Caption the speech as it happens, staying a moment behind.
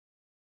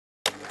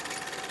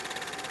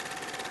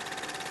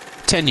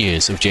10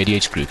 years of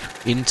JDH Group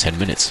in 10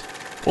 minutes,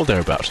 or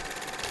thereabout.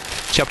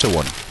 Chapter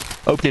 1.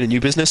 Opening a new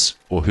business,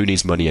 or who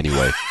needs money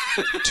anyway?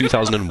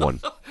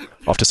 2001.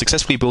 After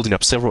successfully building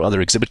up several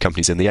other exhibit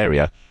companies in the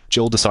area,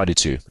 Joel decided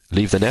to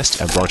leave the nest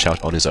and branch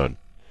out on his own.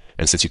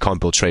 And since you can't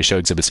build trade show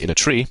exhibits in a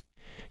tree,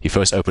 he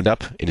first opened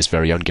up in his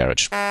very own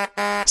garage.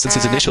 Since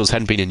his initials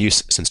hadn't been in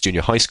use since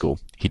junior high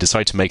school, he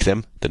decided to make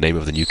them the name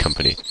of the new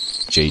company,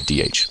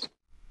 JDH.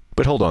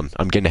 But hold on,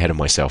 I'm getting ahead of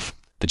myself.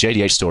 The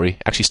JDH story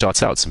actually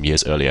starts out some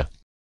years earlier.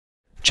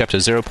 Chapter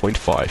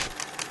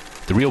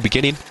 0.5. The real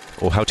beginning,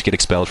 or how to get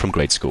expelled from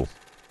grade school.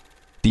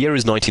 The year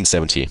is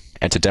 1970.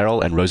 Enter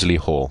Daryl and Rosalie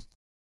Hall.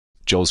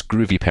 Joel's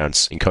groovy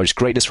parents encouraged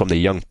greatness from the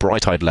young,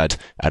 bright-eyed lad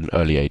at an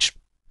early age.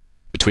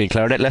 Between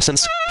clarinet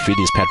lessons,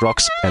 feeding his pet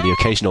rocks, and the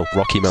occasional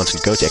Rocky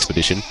Mountain goat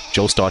expedition,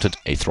 Joel started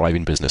a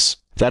thriving business.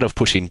 That of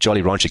pushing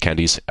Jolly Rancher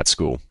candies at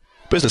school.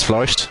 Business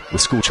flourished,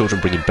 with school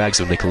children bringing bags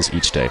of nickels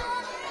each day.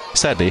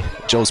 Sadly,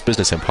 Joel's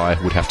business empire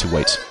would have to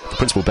wait. The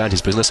principal banned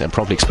his business and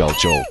promptly expelled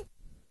Joel.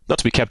 Not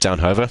to be kept down,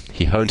 however,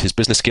 he honed his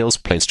business skills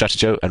playing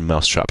Stratego and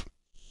Mousetrap.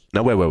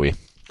 Now where were we?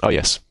 Oh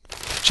yes.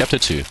 Chapter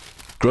 2.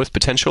 Growth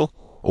potential,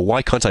 or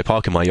why can't I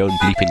park in my own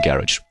bleeping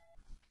garage?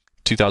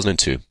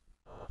 2002.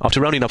 After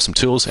rounding up some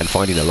tools and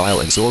finding a Lyle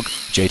and Zorg,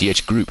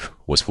 JDH Group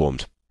was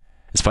formed.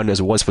 As fun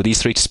as it was for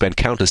these three to spend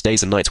countless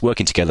days and nights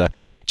working together,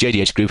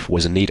 JDH Group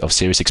was in need of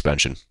serious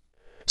expansion.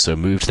 So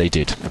moved they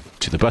did,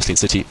 to the bustling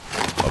city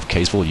of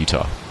Kaysville,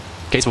 Utah.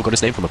 Kaysville got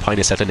its name from a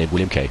pioneer settler named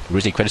William Kay.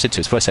 Originally credited to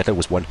his first settler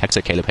was one Hector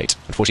Caleb Haight.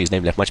 Unfortunately, his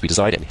name left much to be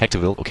desired, and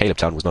Hectorville or Caleb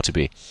Town was not to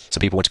be. Some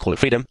people wanted to call it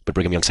Freedom, but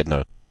Brigham Young said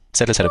no.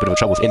 Settlers had a bit of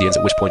trouble with Indians,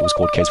 at which point it was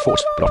called Kays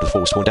Fort, but after the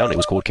fort was torn down, it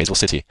was called Kaysville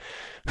City.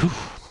 Whew.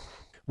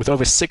 With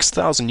over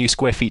 6,000 new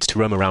square feet to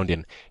roam around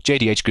in,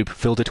 JDH Group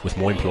filled it with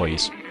more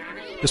employees.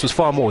 This was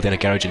far more than a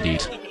garage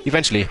indeed.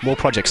 Eventually, more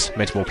projects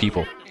meant more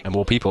people, and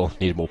more people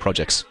needed more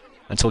projects,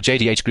 until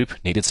JDH Group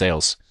needed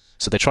sales.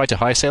 So they tried to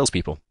hire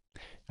salespeople,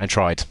 and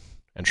tried,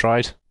 and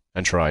tried,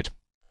 and tried,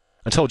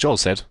 until Joel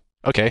said,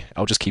 okay,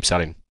 I'll just keep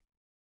selling.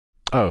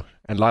 Oh,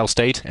 and Lyle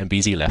stayed and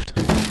BZ left.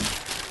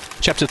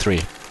 Chapter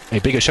 3. A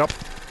bigger shop,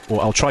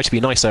 or I'll try to be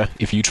nicer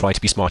if you try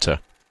to be smarter.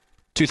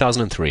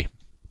 2003.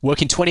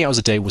 Working 20 hours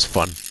a day was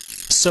fun.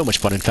 So much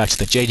fun, in fact,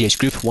 that JDH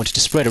Group wanted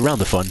to spread around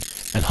the fun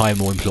and hire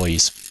more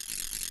employees.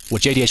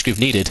 What JDH Group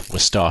needed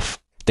was staff.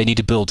 They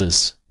needed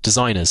builders,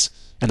 designers,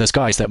 and those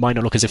guys that might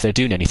not look as if they're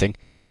doing anything,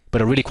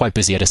 but are really quite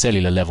busy at a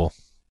cellular level.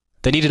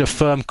 They needed a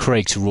firm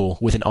Craig to rule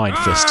with an iron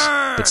fist,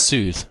 but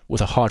soothe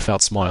with a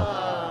heartfelt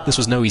smile. This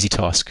was no easy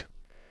task.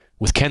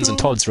 With Kens and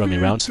Todds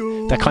roaming around,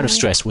 that kind of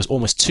stress was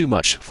almost too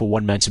much for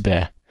one man to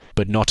bear,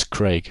 but not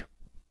Craig.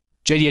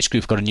 JDH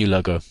Group got a new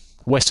logo,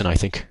 Western I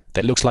think,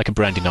 that looks like a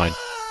brandy nine.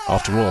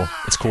 After all,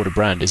 it's called a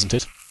brand, isn't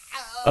it?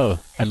 Oh,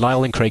 and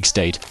Lyle and Craig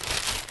stayed.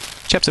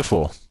 Chapter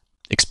 4.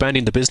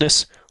 Expanding the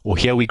business, or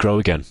here we grow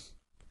again.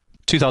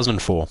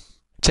 2004.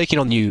 Taking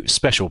on new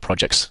special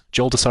projects,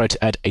 Joel decided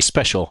to add a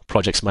special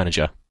projects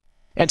manager.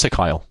 Enter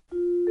Kyle.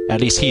 At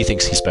least he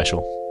thinks he's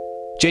special.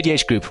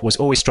 JDH Group was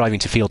always striving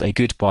to field a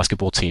good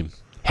basketball team,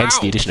 hence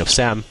the addition of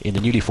Sam in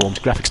the newly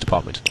formed graphics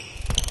department.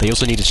 They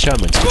also needed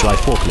Sherman to drive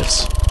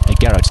forklifts, a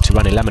Garrett to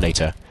run a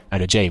laminator,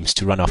 and a James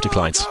to run after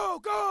clients.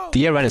 The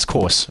year ran its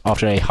course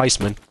after a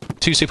Heisman,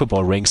 2 Super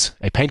Bowl rings,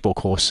 a paintball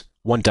course,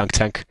 1 dunk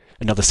tank,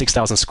 another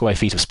 6,000 square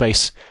feet of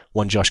space,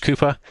 1 Josh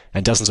Cooper,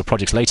 and dozens of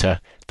projects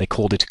later, they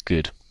called it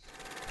good.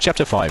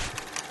 Chapter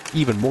 5.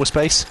 Even more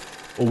space,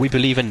 or we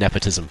believe in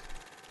nepotism.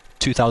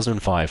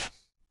 2005.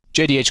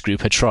 JDH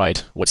Group had tried,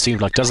 what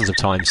seemed like dozens of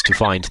times, to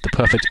find the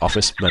perfect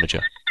office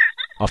manager.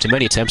 After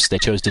many attempts, they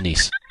chose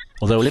Denise.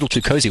 Although a little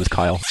too cozy with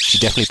Kyle, she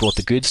definitely brought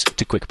the goods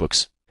to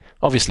QuickBooks.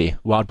 Obviously,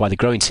 wowed by the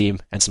growing team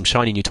and some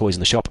shiny new toys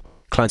in the shop,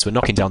 clients were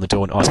knocking down the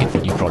door and asking for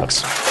new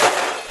products.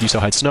 Utah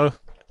had snow.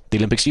 The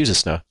Olympics uses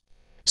snow.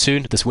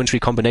 Soon, this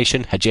wintry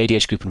combination had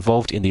JDH Group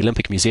involved in the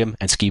Olympic Museum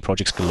and ski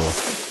projects galore.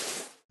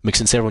 Mix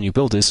in several new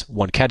builders,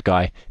 1 CAD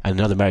guy, and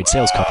another married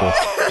sales couple,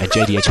 and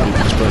JDH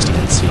Group was bursting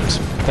at its seams.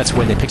 That's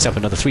when they picked up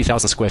another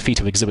 3,000 square feet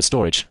of exhibit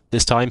storage,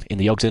 this time in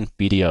the Ogden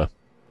BDO,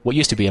 what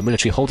used to be a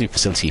military holding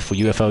facility for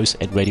UFOs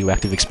and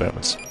radioactive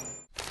experiments.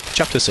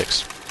 Chapter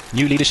 6.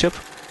 New leadership,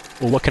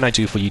 or what can I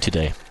do for you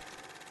today?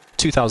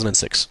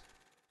 2006.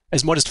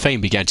 As modest fame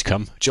began to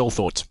come, Joel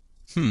thought,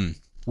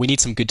 we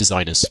need some good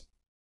designers.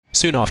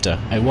 Soon after,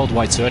 a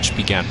worldwide search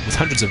began, with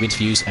hundreds of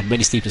interviews and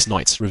many sleepless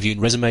nights reviewing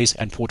resumes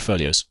and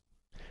portfolios.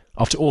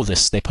 After all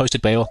this, they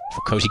posted bail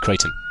for Cody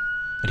Creighton,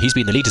 and he's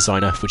been the lead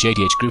designer for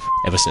JDH Group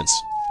ever since.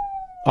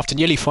 After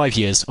nearly 5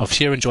 years of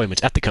sheer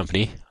enjoyment at the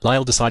company,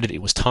 Lyle decided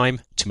it was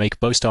time to make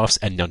bow staffs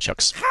and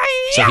nunchucks.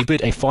 So he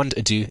bid a fond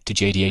adieu to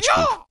JDH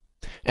Group.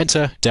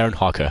 Enter Darren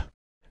Harker.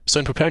 So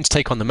in preparing to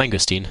take on the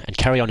mangosteen and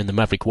carry on in the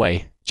maverick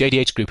way,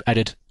 JDH Group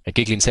added a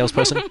giggling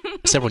salesperson,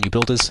 several new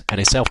builders, and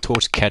a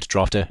self-taught CAD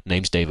drafter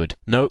named David.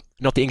 No,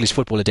 not the English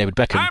footballer David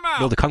Beckham,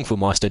 nor the Kung Fu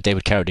master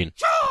David Carradine.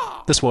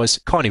 This was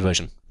Carney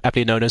version,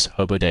 aptly known as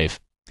Hobo Dave.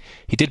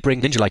 He did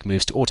bring ninja-like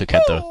moves to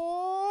AutoCAD though.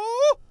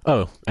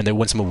 Oh, and they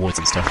won some awards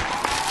and stuff.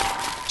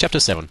 Chapter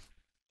 7.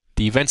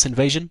 The Events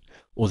Invasion,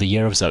 or the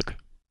Year of Zug.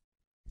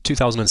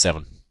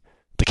 2007.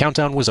 The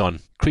countdown was on.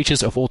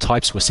 Creatures of all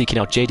types were seeking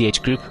out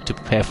JDH Group to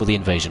prepare for the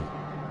invasion.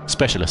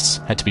 Specialists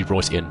had to be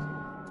brought in.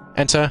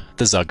 Enter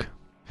the Zug,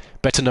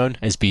 better known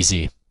as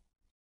BZ.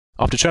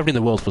 After traveling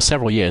the world for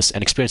several years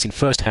and experiencing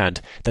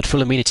firsthand that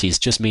full amenities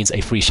just means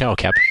a free shower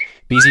cap,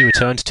 BZ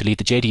returned to lead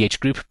the JDH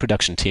Group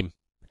production team.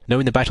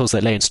 Knowing the battles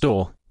that lay in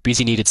store,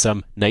 BZ needed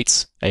some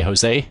Nates, a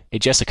Jose, a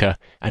Jessica,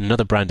 and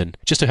another Brandon,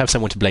 just to have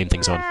someone to blame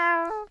things on.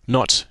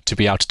 Not to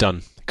be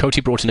outdone,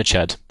 Cody brought in a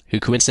Chad, who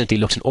coincidentally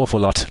looked an awful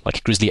lot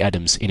like Grizzly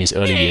Adams in his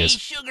early years.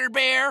 Sugar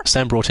bear!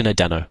 Sam brought in a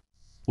Dano,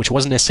 which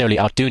wasn't necessarily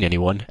outdoing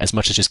anyone as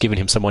much as just giving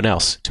him someone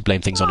else to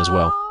blame things on as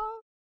well.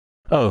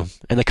 Oh,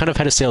 and they kind of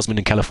had a salesman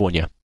in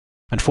California.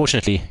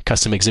 Unfortunately,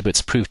 custom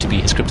exhibits proved to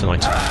be his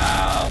kryptonite.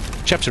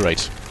 Chapter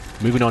 8.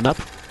 Moving on up,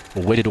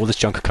 or where did all this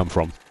junk come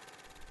from?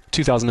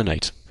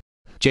 2008.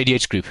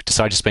 JDH Group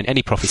decided to spend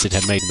any profits it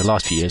had made in the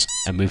last few years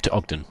and moved to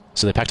Ogden,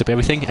 so they packed up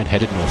everything and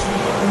headed north.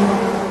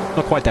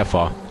 Not quite that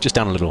far, just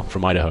down a little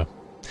from Idaho.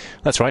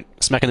 That's right,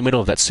 smack in the middle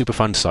of that super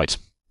fun site.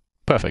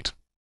 Perfect.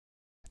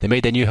 They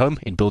made their new home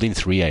in Building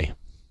 3A.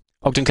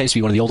 Ogden claims to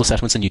be one of the oldest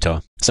settlements in Utah.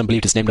 Some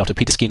believe it's named after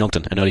Peter Skeen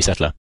Ogden, an early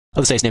settler.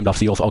 Others say it's named after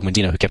the author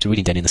Ogmundino, who kept a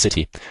reading den in the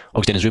city.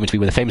 Ogden is rumored to be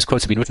where the famous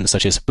quotes have been written,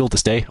 such as, "Build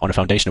this day on a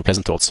foundation of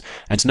pleasant thoughts."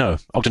 And no,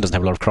 Ogden doesn't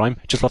have a lot of crime,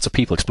 just lots of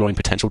people exploring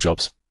potential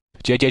jobs.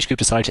 JDH Group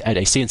decided to add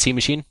a CNC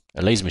machine,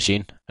 a laser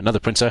machine, another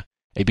printer,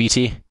 a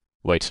BT...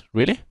 Wait,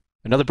 really?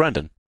 Another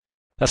Brandon?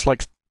 That's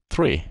like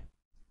 3.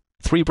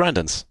 3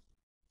 Brandons.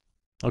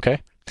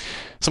 Okay.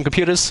 Some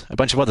computers, a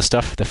bunch of other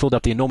stuff that filled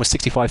up the enormous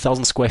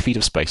 65,000 square feet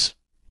of space.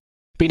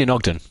 Being in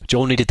Ogden,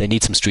 Joel needed they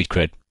need some street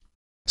cred.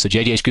 So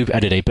JDH Group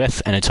added a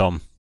Beth and a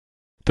Tom.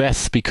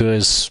 Beth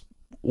because,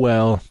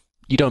 well,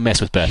 you don't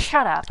mess with Beth.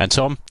 Shut up. And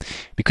Tom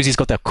because he's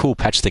got that cool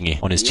patch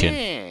thingy on his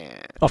chin.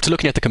 After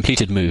looking at the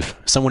completed move,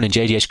 someone in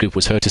JDH Group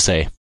was heard to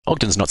say,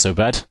 "Ogden's not so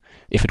bad,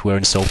 if it were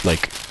in Salt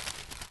Lake."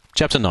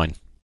 Chapter 9.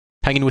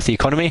 Hanging with the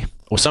economy?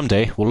 Or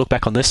someday we'll look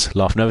back on this,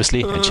 laugh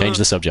nervously, and change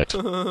the subject.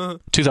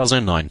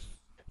 2009.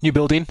 New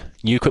building,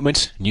 new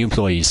equipment, new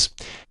employees.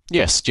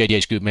 Yes,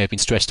 JDH Group may have been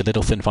stretched a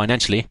little thin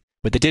financially,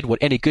 but they did what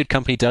any good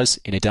company does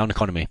in a down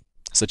economy,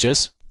 such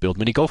as build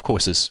mini golf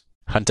courses,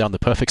 hunt down the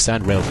perfect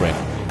sand rail frame,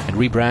 and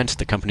rebrand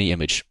the company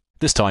image,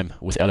 this time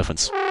with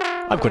elephants.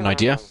 "I've got an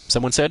idea,"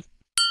 someone said.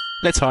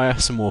 "Let's hire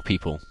some more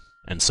people."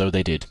 And so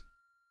they did.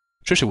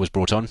 Trisha was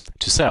brought on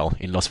to sell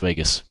in Las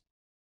Vegas.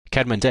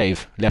 Cadman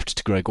Dave left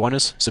to grow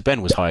iguanas, so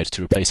Ben was hired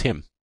to replace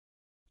him.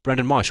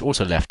 Brandon Marsh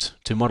also left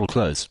to model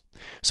clothes,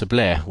 so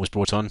Blair was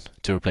brought on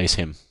to replace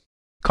him.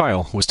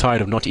 Kyle was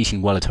tired of not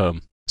eating well at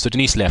home, so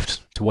Denise left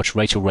to watch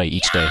Rachel Ray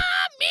each day.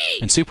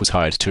 And Soup was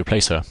hired to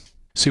replace her.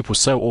 Soup was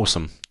so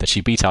awesome that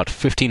she beat out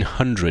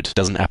 1,500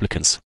 dozen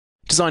applicants.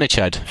 Designer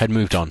Chad had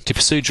moved on to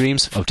pursue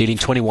dreams of dealing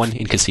 21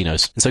 in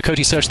casinos, and so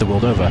Cody searched the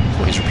world over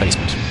for his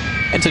replacement.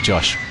 Enter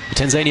Josh, a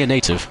Tanzania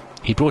native.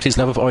 He brought his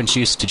love of orange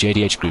juice to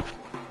JDH Group.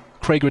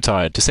 Craig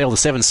retired to sail the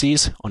 7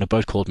 seas on a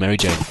boat called Mary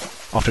Jane.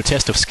 After a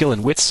test of skill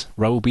and wits,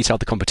 Raoul beat out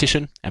the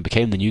competition and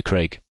became the new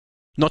Craig.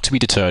 Not to be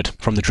deterred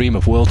from the dream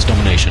of world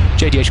domination,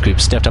 JDH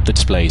Group stepped up the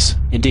displays.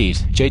 Indeed,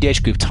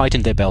 JDH Group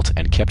tightened their belt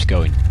and kept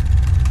going.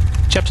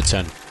 Chapter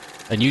 10.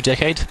 A new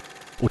decade?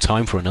 Or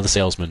time for another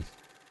salesman?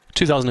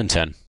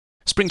 2010.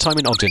 Springtime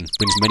in Ogden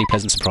brings many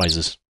pleasant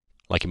surprises,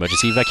 like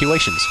emergency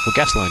evacuations for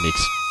gas line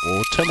leaks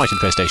or termite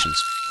infestations.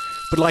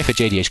 But life at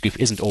JDH Group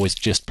isn't always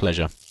just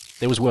pleasure.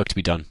 There was work to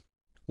be done.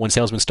 One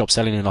salesman stopped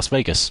selling in Las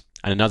Vegas,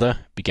 and another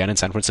began in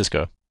San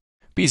Francisco.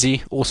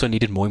 BZ also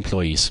needed more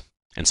employees,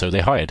 and so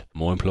they hired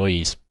more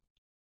employees.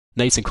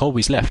 Nate's and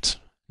Colby's left.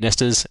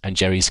 Nestor's and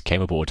Jerry's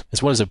came aboard,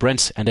 as well as a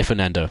Brent and a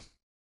Fernando.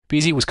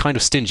 BZ was kind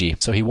of stingy,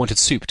 so he wanted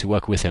Soup to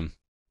work with him.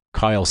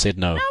 Kyle said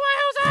no.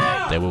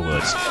 There were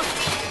words.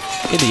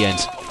 In the end,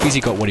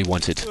 BZ got what he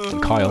wanted,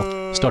 and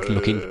Kyle started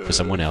looking for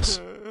someone else.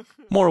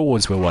 More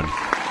awards were won,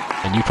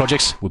 and new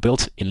projects were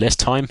built in less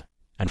time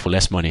and for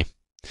less money.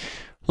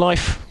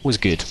 Life was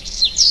good.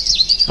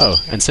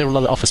 Oh, and several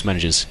other office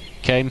managers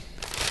came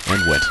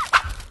and went.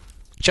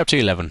 Chapter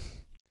 11.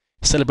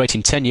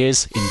 Celebrating 10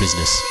 years in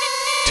business.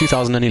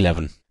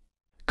 2011.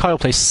 Kyle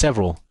placed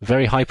several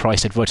very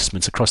high-priced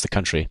advertisements across the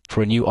country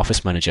for a new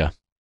office manager.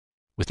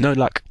 With no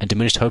luck and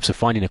diminished hopes of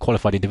finding a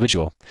qualified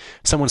individual,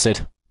 someone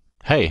said,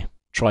 "Hey,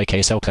 try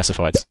KSL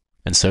Classifieds."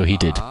 And so he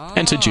did.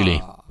 Enter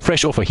Julie,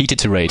 fresh off a heated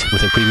tirade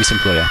with her previous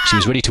employer. She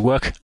was ready to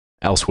work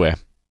elsewhere.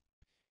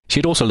 She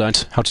had also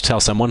learnt how to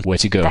tell someone where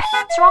to go.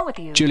 What's wrong with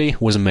you? Julie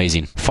was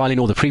amazing, filing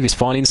all the previous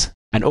filings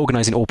and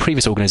organising all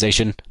previous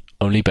organisation,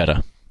 only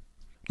better.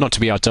 Not to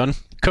be outdone,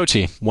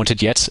 Cody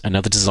wanted yet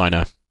another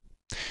designer.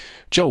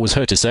 Joel was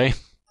heard to say,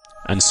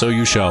 "And so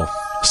you shall,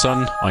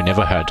 son I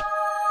never had."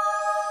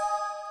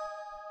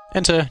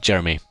 Enter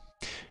Jeremy.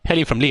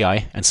 Hailing from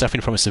Lehigh and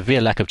suffering from a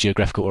severe lack of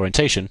geographical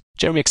orientation,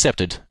 Jeremy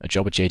accepted a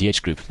job at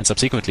JDH Group and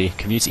subsequently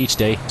commutes each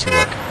day to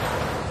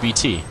work.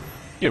 BT,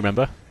 you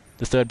remember,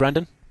 the third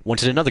Brandon,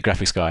 wanted another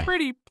graphics guy.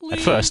 Pretty please. At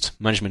first,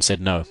 management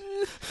said no.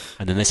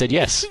 And then they said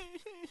yes.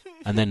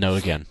 And then no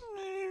again.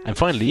 And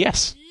finally,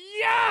 yes.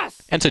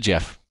 Yes! Enter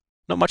Jeff.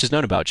 Not much is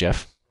known about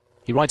Jeff.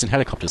 He rides in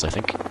helicopters, I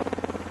think.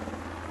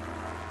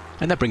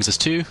 And that brings us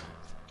to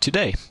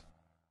today.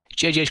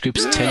 JDH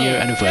Group's 10-year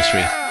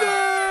anniversary.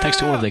 Thanks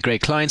to all of their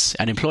great clients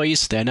and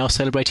employees, they are now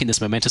celebrating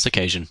this momentous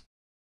occasion.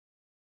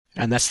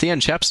 And that's the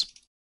end, chaps.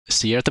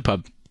 See you at the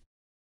pub.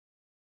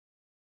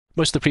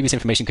 Most of the previous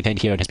information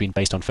contained here has been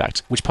based on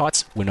fact. Which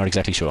parts, we're not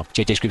exactly sure.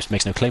 JDH Group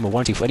makes no claim or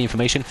warranty for any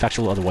information,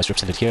 factual or otherwise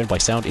represented herein by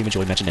sound, image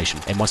or imagination.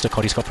 A Monster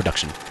Cotty Scott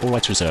production. All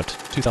rights reserved.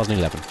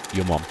 2011.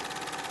 Your mom.